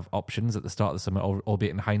did have options at the start of the summer,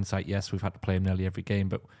 albeit in hindsight, yes, we've had to play him nearly every game,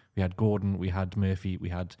 but we had Gordon, we had Murphy, we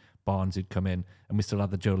had Barnes who'd come in, and we still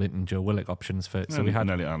had the Joe Linton, Joe Willock options for. So we had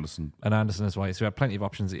Elliot Anderson and Anderson as well. So we had plenty of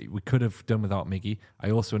options that we could have done without Miggy.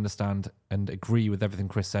 I also understand and agree with everything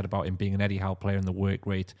Chris said about him being an Eddie Howe player and the work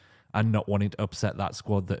rate, and not wanting to upset that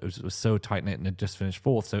squad that was so tight knit and had just finished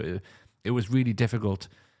fourth. So it was really difficult.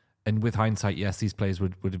 And with hindsight, yes, these players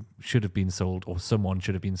should have been sold, or someone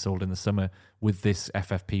should have been sold in the summer with this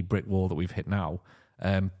FFP brick wall that we've hit now.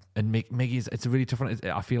 And Miggy's, it's a really tough one.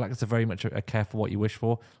 I feel like it's a very much a careful what you wish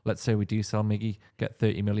for. Let's say we do sell Miggy, get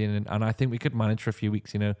 30 million, and I think we could manage for a few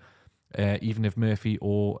weeks. Even if Murphy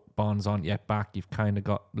or Barnes aren't yet back, you've kind of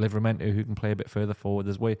got Livramento who can play a bit further forward.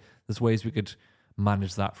 There's ways we could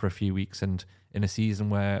manage that for a few weeks, and in a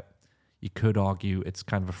season where you could argue it's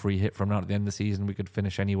kind of a free hit from now at the end of the season. We could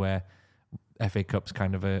finish anywhere. FA Cup's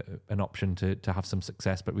kind of an option to have some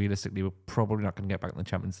success, but realistically, we're probably not going to get back in the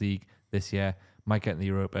Champions League this year. Might get in the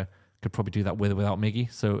Europa. Could probably do that with or without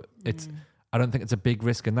Miggy. So I don't think it's a big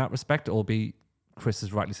risk in that respect, albeit Chris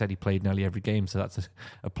has rightly said he played nearly every game. So that's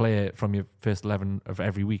a player from your first 11 of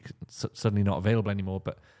every week suddenly not available anymore.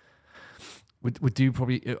 But we do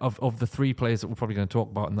probably, of the three players that we're probably going to talk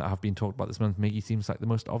about and that have been talked about this month, Miggy seems like the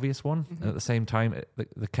most obvious one. Mm-hmm. And at the same time,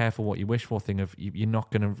 the careful what you wish for thing of you're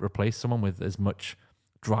not going to replace someone with as much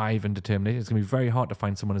drive and determination. It's going to be very hard to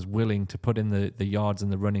find someone as willing to put in the yards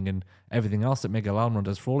and the running and everything else that Miguel Almiron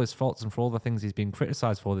does, for all his faults and for all the things he's been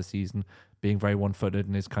criticised for this season, being very one-footed,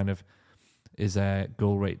 and his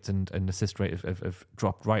goal rates and assist rate have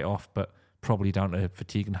dropped right off, but probably down to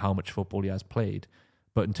fatigue and how much football he has played.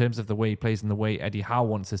 But in terms of the way he plays and the way Eddie Howe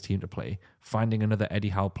wants his team to play, finding another Eddie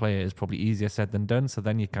Howe player is probably easier said than done. So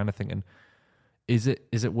then you're kind of thinking, is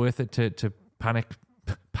it worth it to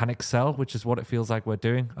panic sell, which is what it feels like we're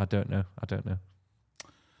doing? I don't know.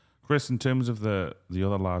 Chris, in terms of the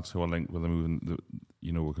other lads who are linked with the movement,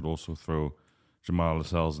 we could also throw Jamal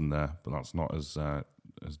Lascelles in there, but that's not as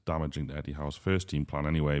damaging to Eddie Howe's first team plan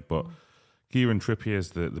anyway. But Kieran Trippier is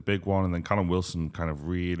the big one, and then Callum Wilson kind of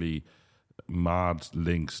really mad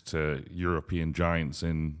links to European giants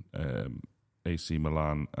in AC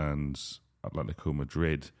Milan and Atletico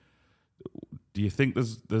Madrid. Do you think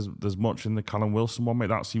there's much in the Callum Wilson one, mate?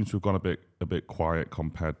 That seems to have gone a bit quiet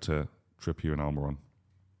compared to Trippier and Almiron.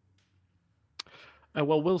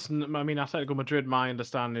 Well, Wilson, I mean, Atletico Madrid, my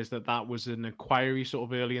understanding is that was an inquiry sort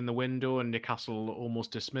of early in the window, and Newcastle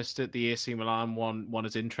almost dismissed it. The AC Milan one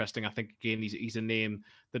is interesting. I think, again, he's a name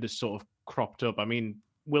that has sort of cropped up. I mean,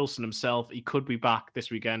 Wilson himself, he could be back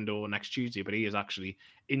this weekend or next Tuesday, but he is actually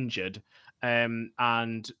injured.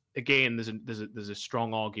 And again, there's a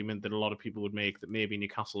strong argument that a lot of people would make that maybe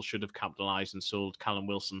Newcastle should have capitalised and sold Callum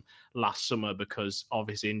Wilson last summer because of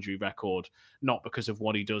his injury record, not because of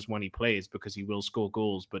what he does when he plays, because he will score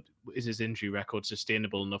goals, but is his injury record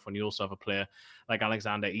sustainable enough when you also have a player like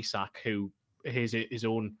Alexander Isak, who his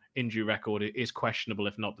own injury record is questionable,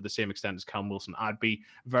 if not to the same extent as Callum Wilson. I'd be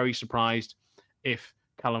very surprised if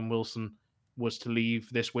Callum Wilson was to leave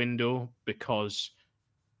this window because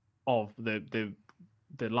of the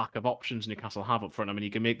lack of options Newcastle have up front. I mean,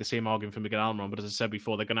 you can make the same argument for Miguel Almiron, but as I said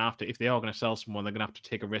before, they're going to have to, if they are going to sell someone, they're going to have to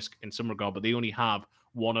take a risk in some regard, but they only have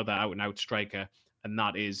one other out-and-out striker, and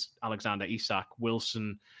that is Alexander Isak.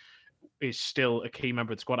 Wilson is still a key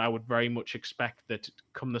member of the squad. I would very much expect that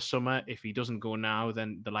come the summer, if he doesn't go now,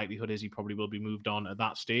 then the likelihood is he probably will be moved on at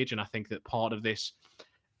that stage, and I think that part of this,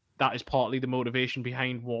 that is partly the motivation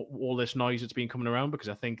behind all this noise that's been coming around, because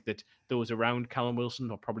I think that those around Callum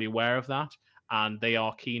Wilson are probably aware of that, and they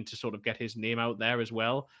are keen to sort of get his name out there as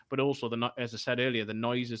well. But also, as I said earlier, the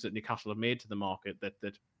noises that Newcastle have made to the market,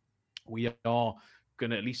 that we are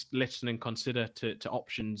going to at least listen and consider to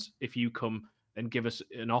options. If you come and give us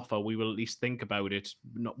an offer, we will at least think about it,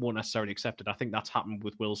 won't necessarily accept it. I think that's happened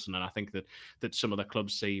with Wilson, and I think that some of the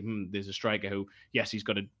clubs say, there's a striker who, yes, he's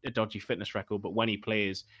got a dodgy fitness record, but when he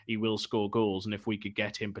plays, he will score goals, and if we could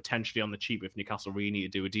get him potentially on the cheap, if Newcastle really need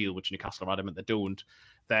to do a deal, which Newcastle are adamant they don't,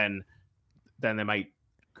 then they might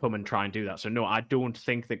come and try and do that. So no, I don't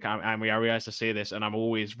think that, I realize to say this, and I'm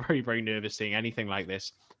always very, very nervous saying anything like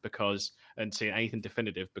this, and saying anything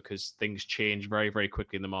definitive, because things change very, very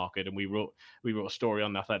quickly in the market. And we wrote a story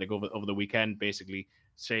on the Athletic over the weekend, basically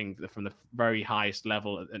saying that from the very highest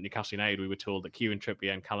level at Newcastle United, we were told that Kieran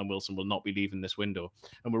Trippier and Callum Wilson will not be leaving this window.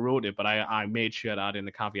 And we wrote it, but I made sure to add in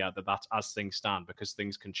the caveat that that's as things stand, because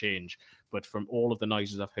things can change. But from all of the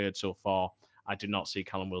noises I've heard so far, I do not see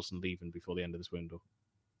Callum Wilson leaving before the end of this window.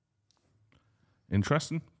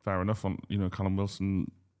 Interesting. Fair enough. Callum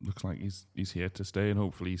Wilson looks like he's here to stay, and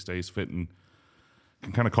hopefully he stays fit and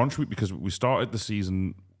can kind of contribute, because we started the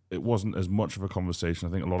season, it wasn't as much of a conversation.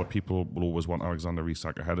 I think a lot of people will always want Alexander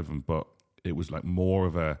Isak ahead of him, but it was like more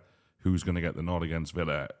of a who's going to get the nod against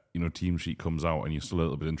Villa. Team sheet comes out and you're still a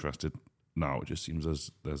little bit interested. Now it just seems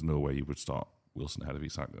there's no way you would start Wilson ahead of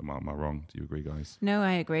Isak. Am I wrong? Do you agree, guys? No,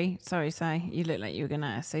 I agree. Sorry, Si. You look like you were going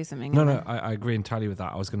to say something. No, I agree entirely with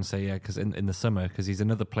that. I was going to say, yeah, because in the summer, because he's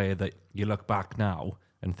another player that you look back now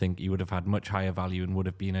and think he would have had much higher value and would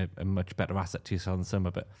have been a much better asset to yourself in the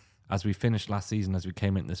summer. But as we finished last season, as we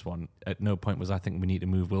came into this one, at no point was I think we need to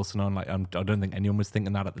move Wilson on. I don't think anyone was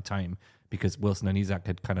thinking that at the time, because Wilson and Isak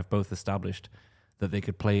had kind of both established that they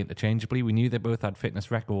could play interchangeably. We knew they both had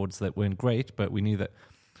fitness records that weren't great, but we knew that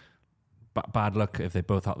bad luck if they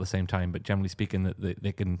both out at the same time. But generally speaking, that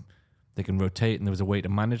they can rotate, and there was a way to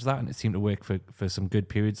manage that, and it seemed to work for some good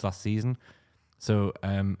periods last season. So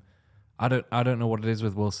I don't know what it is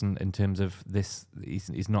with Wilson in terms of this.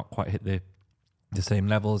 He's not quite hit the same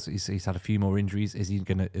levels. He's had a few more injuries. Is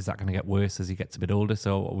that gonna get worse as he gets a bit older?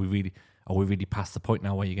 So are we really past the point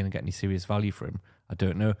now where you're going to get any serious value for him? I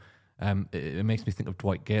don't know. It makes me think of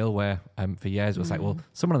Dwight Gale, where for years it was like, well,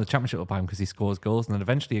 someone in the Championship will buy him because he scores goals, and then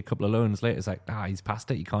eventually a couple of loans later it's like, he's past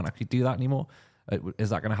it, you can't actually do that anymore. Is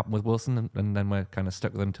that going to happen with Wilson, and then we're kind of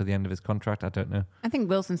stuck with him to the end of his contract? I don't know. I think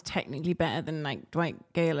Wilson's technically better than like Dwight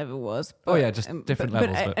Gale ever was. But, just different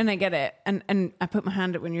levels. And I get it, and I put my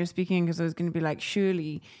hand up when you were speaking, because I was going to be like,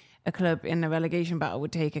 surely a club in a relegation battle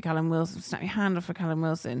would take a Callum Wilson, snap your hand off for Callum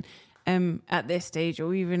Wilson at this stage,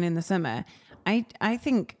 or even in the summer. I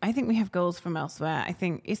think we have goals from elsewhere. I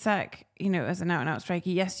think Isak, as an out-and-out striker,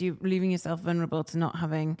 yes, you're leaving yourself vulnerable to not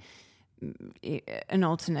having an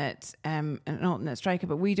alternate striker,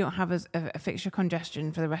 but we don't have a fixture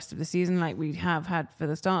congestion for the rest of the season like we have had for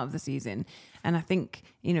the start of the season. And I think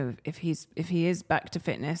if he is back to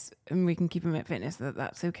fitness and we can keep him at fitness,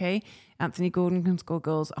 that's okay. Anthony Gordon can score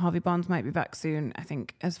goals. Harvey Barnes might be back soon. I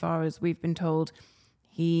think, as far as we've been told,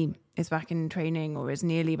 he is back in training, or is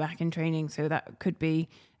nearly back in training. So that could be,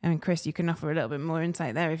 Chris, you can offer a little bit more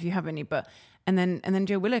insight there if you have any. But and then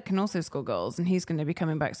Joe Willock can also score goals, and he's going to be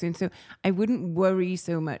coming back soon. So I wouldn't worry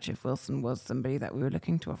so much if Wilson was somebody that we were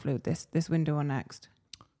looking to offload this window or next.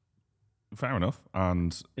 Fair enough.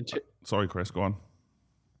 And sorry, Chris, go on.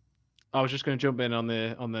 I was just going to jump in on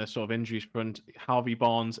the sort of injuries front. Harvey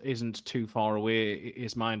Barnes isn't too far away,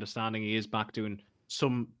 is my understanding. He is back doing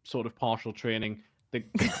some sort of partial training The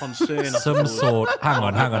concern. Some sort. Hang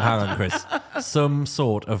on, Chris. Some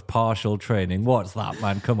sort of partial training. What's that,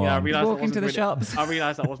 man? Come on. I realised Walking to the shops. I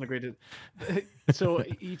realised that wasn't agreed. So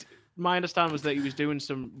my understanding was that he was doing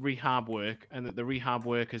some rehab work, and that the rehab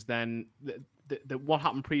work is then what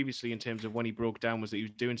happened previously in terms of when he broke down was that he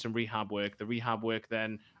was doing some rehab work. The rehab work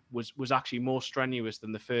then was actually more strenuous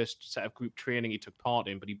than the first set of group training he took part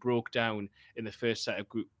in, but he broke down in the first set of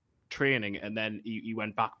group training, and then he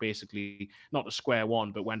went back basically not to square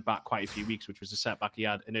one, but went back quite a few weeks, which was the setback he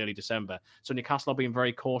had in early December. So Newcastle are being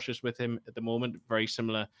very cautious with him at the moment. Very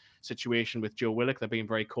similar situation with Joe Willock. They're being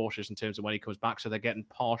very cautious in terms of when he comes back, so they're getting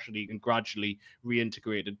partially and gradually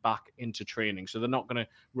reintegrated back into training. So they're not going to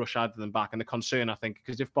rush either of them back. And the concern, I think,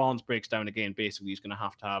 because if Barnes breaks down again, basically he's going to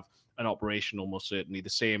have an operation almost certainly. The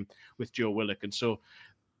same with Joe Willock. And so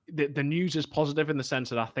the news is positive in the sense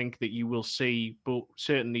that I think that you will see, but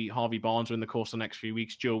certainly Harvey Barnes in the course of the next few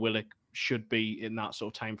weeks. Joe Willock should be in that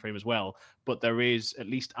sort of time frame as well. But there is at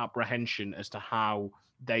least apprehension as to how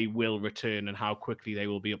they will return and how quickly they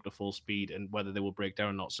will be up to full speed and whether they will break down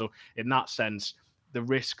or not. So in that sense, the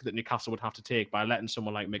risk that Newcastle would have to take by letting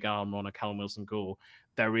someone like Miguel Almiron or Callum Wilson go,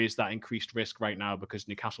 there is that increased risk right now because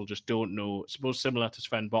Newcastle just don't know. Suppose similar to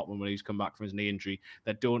Sven Botman when he's come back from his knee injury,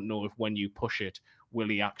 they don't know if when you push it, will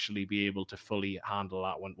he actually be able to fully handle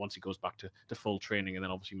that once he goes back to full training and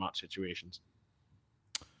then obviously match situations.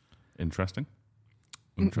 Interesting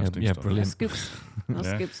Yeah, stuff. brilliant. Scoops.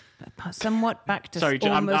 Somewhat back to Sorry,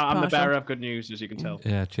 I'm the partial. bearer of good news, as you can tell.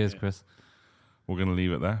 Yeah, cheers, Chris. We're going to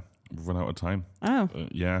leave it there. We've run out of time. Oh.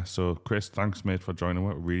 So Chris, thanks, mate, for joining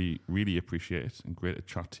us. Really, really appreciate it. And great to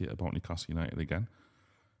chat to you about Newcastle United again.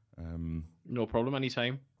 No problem,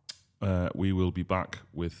 anytime. We will be back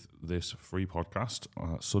with this free podcast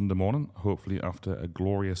Sunday morning, hopefully after a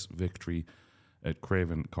glorious victory at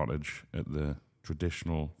Craven Cottage at the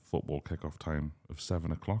traditional football kickoff time of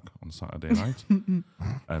 7 o'clock on Saturday night.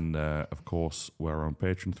 And of course, we're on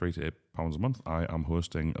Patreon, £3 to £8 a month. I am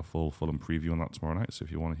hosting a full Fulham preview on that tomorrow night. So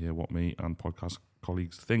if you want to hear what me and podcast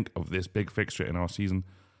colleagues think of this big fixture in our season,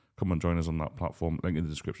 come and join us on that platform. Link in the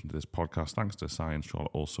description to this podcast. Thanks to Si and Charlotte.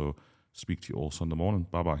 Also, speak to you all Sunday morning.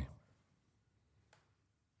 Bye-bye.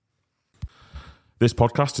 This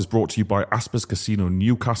podcast is brought to you by Aspers Casino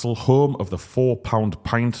Newcastle, home of the £4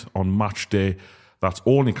 pint on match day. That's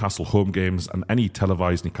all Newcastle home games and any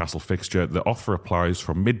televised Newcastle fixture. The offer applies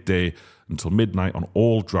from midday until midnight on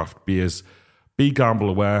all draft beers. Be gamble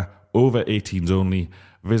aware, over 18s only.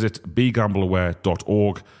 Visit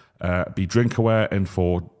begambleaware.org. Be drink aware, and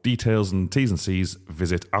for details and T's and C's,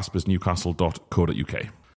 visit aspersnewcastle.co.uk.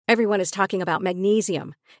 Everyone is talking about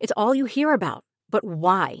magnesium. It's all you hear about. But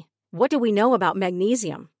why? What do we know about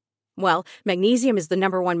magnesium? Well, magnesium is the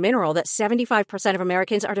number one mineral that 75% of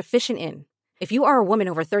Americans are deficient in. If you are a woman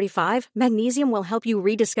over 35, magnesium will help you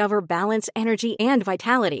rediscover balance, energy, and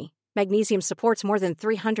vitality. Magnesium supports more than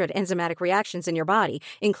 300 enzymatic reactions in your body,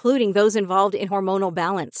 including those involved in hormonal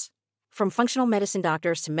balance. From functional medicine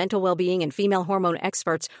doctors to mental well-being and female hormone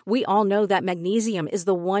experts, we all know that magnesium is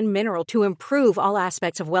the one mineral to improve all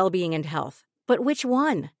aspects of well-being and health. But which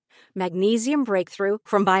one? Magnesium Breakthrough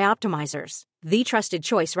from Bioptimizers, the trusted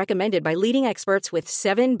choice recommended by leading experts with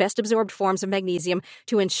 7 best-absorbed forms of magnesium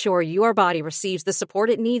to ensure your body receives the support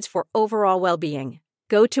it needs for overall well-being.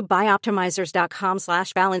 Go to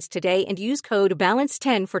bioptimizers.com/balance today and use code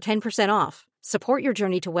BALANCE10 for 10% off. Support your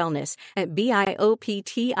journey to wellness at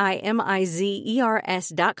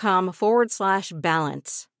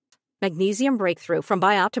bioptimizers.com/balance. Magnesium Breakthrough from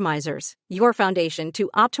Bioptimizers, your foundation to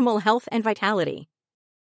optimal health and vitality.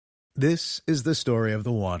 This is the story of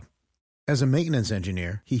the one. As a maintenance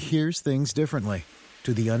engineer, he hears things differently.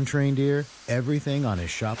 To the untrained ear, everything on his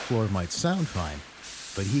shop floor might sound fine,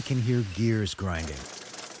 but he can hear gears grinding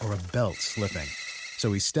or a belt slipping.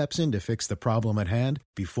 So he steps in to fix the problem at hand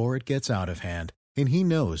before it gets out of hand. And he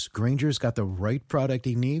knows Grainger's got the right product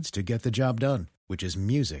he needs to get the job done, which is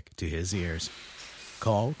music to his ears.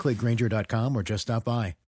 Call, click Grainger.com, or just stop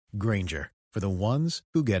by. Grainger, for the ones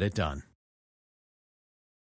who get it done.